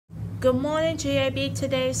Good morning, GAB.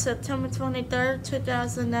 Today is September 23rd,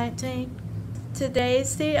 2019. Today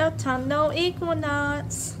is the autumnal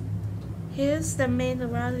equinox. Here's the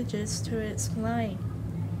meteorologist to explain.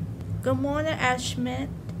 Good morning, Ashmit.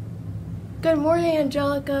 Good morning,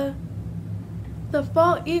 Angelica. The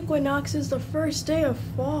fall equinox is the first day of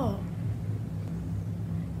fall.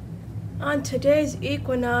 On today's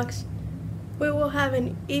equinox, we will have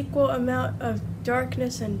an equal amount of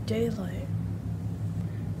darkness and daylight.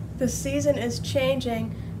 The season is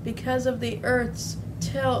changing because of the Earth's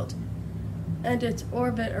tilt and its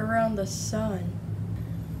orbit around the sun.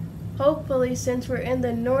 Hopefully, since we're in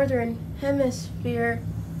the northern hemisphere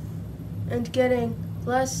and getting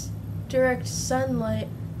less direct sunlight,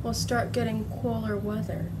 we'll start getting cooler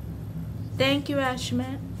weather. Thank you,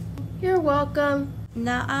 Ashmit. You're welcome.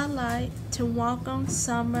 Now I'd like to welcome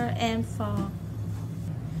summer and fall.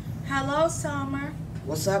 Hello, Summer.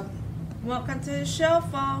 What's up? Welcome to the show,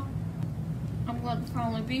 Fall. I'm glad to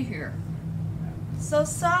finally be here. So,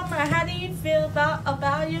 Summer, how do you feel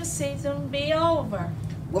about your season being over?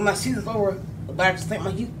 Well, my season's over, but I just think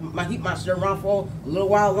my heat might stay around for a little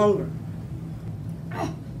while longer.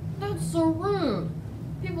 That's so rude.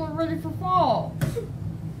 People are ready for fall.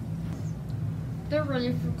 They're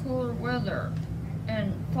ready for cooler weather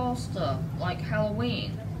and fall stuff like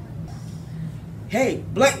Halloween. Hey,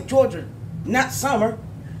 Black Georgia, not summer.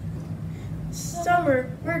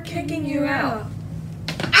 Summer, we're kicking you out.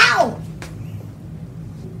 Ow!